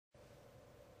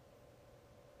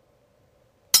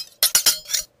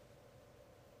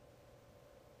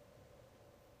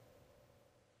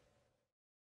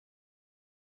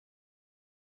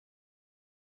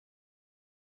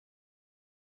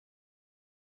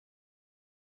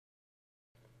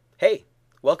Hey,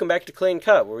 welcome back to Clean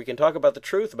Cut, where we can talk about the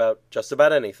truth about just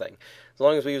about anything, as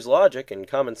long as we use logic and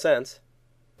common sense.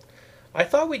 I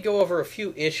thought we'd go over a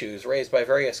few issues raised by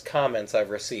various comments I've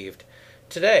received.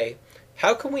 Today,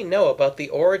 how can we know about the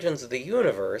origins of the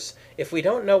universe if we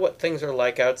don't know what things are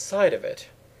like outside of it?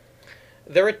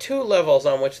 There are two levels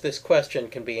on which this question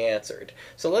can be answered,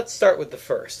 so let's start with the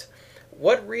first.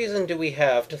 What reason do we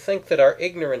have to think that our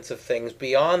ignorance of things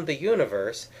beyond the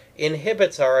universe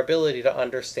inhibits our ability to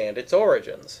understand its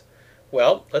origins?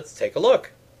 Well, let's take a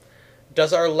look.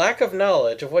 Does our lack of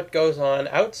knowledge of what goes on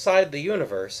outside the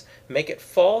universe make it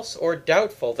false or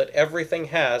doubtful that everything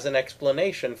has an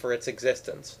explanation for its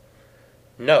existence?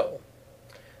 No.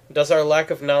 Does our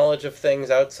lack of knowledge of things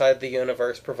outside the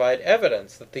universe provide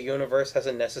evidence that the universe has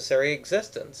a necessary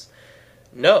existence?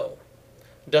 No.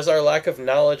 Does our lack of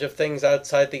knowledge of things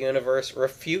outside the universe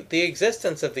refute the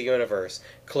existence of the universe?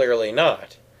 Clearly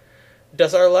not.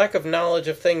 Does our lack of knowledge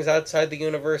of things outside the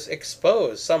universe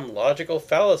expose some logical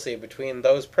fallacy between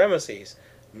those premises?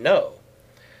 No.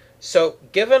 So,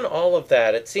 given all of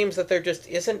that, it seems that there just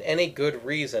isn't any good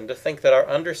reason to think that our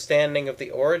understanding of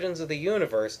the origins of the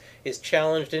universe is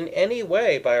challenged in any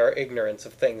way by our ignorance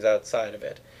of things outside of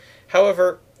it.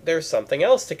 However, there's something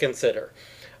else to consider.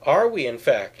 Are we, in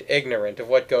fact, ignorant of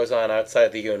what goes on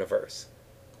outside the universe?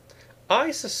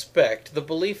 I suspect the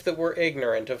belief that we're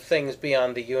ignorant of things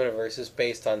beyond the universe is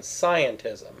based on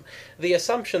scientism, the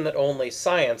assumption that only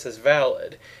science is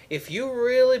valid. If you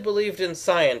really believed in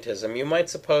scientism, you might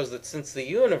suppose that since the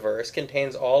universe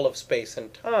contains all of space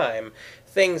and time,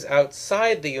 things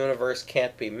outside the universe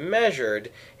can't be measured,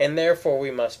 and therefore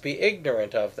we must be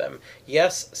ignorant of them.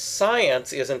 Yes,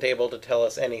 science isn't able to tell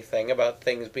us anything about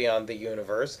things beyond the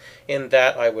universe. In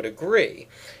that I would agree.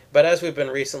 But as we've been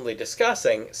recently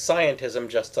discussing, scientism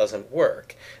just doesn't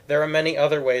work. There are many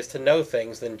other ways to know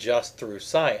things than just through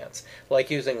science,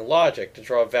 like using logic to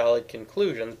draw valid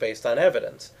conclusions based on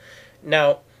evidence.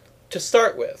 Now, to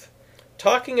start with,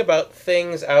 talking about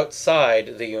things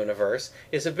outside the universe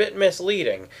is a bit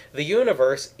misleading. The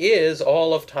universe is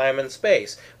all of time and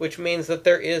space, which means that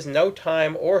there is no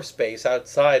time or space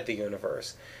outside the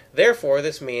universe. Therefore,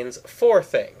 this means four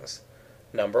things.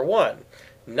 Number one,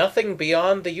 nothing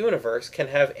beyond the universe can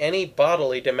have any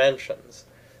bodily dimensions.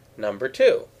 Number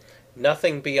two,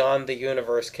 nothing beyond the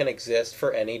universe can exist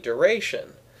for any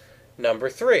duration.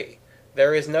 Number three,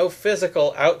 there is no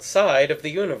physical outside of the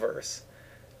universe.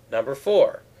 Number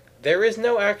four, there is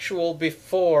no actual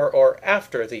before or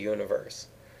after the universe.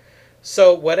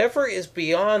 So whatever is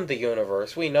beyond the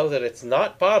universe, we know that it's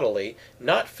not bodily,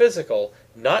 not physical,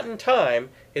 not in time,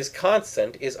 is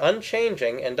constant, is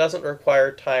unchanging, and doesn't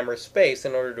require time or space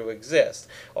in order to exist.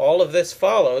 All of this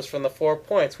follows from the 4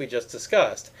 points we just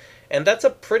discussed. And that's a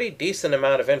pretty decent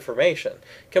amount of information.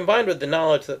 Combined with the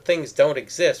knowledge that things don't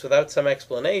exist without some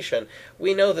explanation,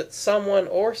 we know that someone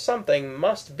or something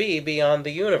must be beyond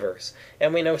the universe,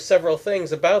 and we know several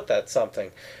things about that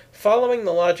something. Following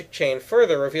the logic chain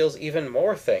further reveals even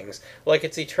more things, like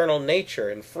its eternal nature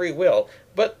and free will,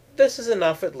 but this is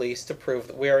enough at least to prove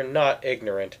that we are not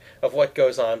ignorant of what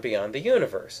goes on beyond the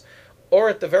universe, or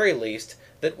at the very least,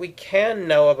 that we can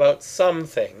know about some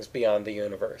things beyond the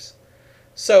universe.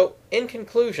 So, in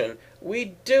conclusion,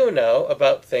 we do know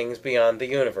about things beyond the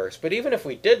universe, but even if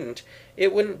we didn't,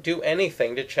 it wouldn't do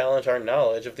anything to challenge our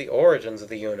knowledge of the origins of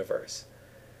the universe.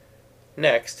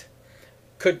 Next,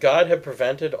 could God have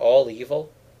prevented all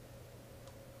evil?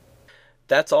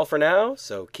 That's all for now,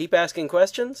 so keep asking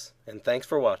questions, and thanks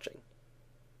for watching.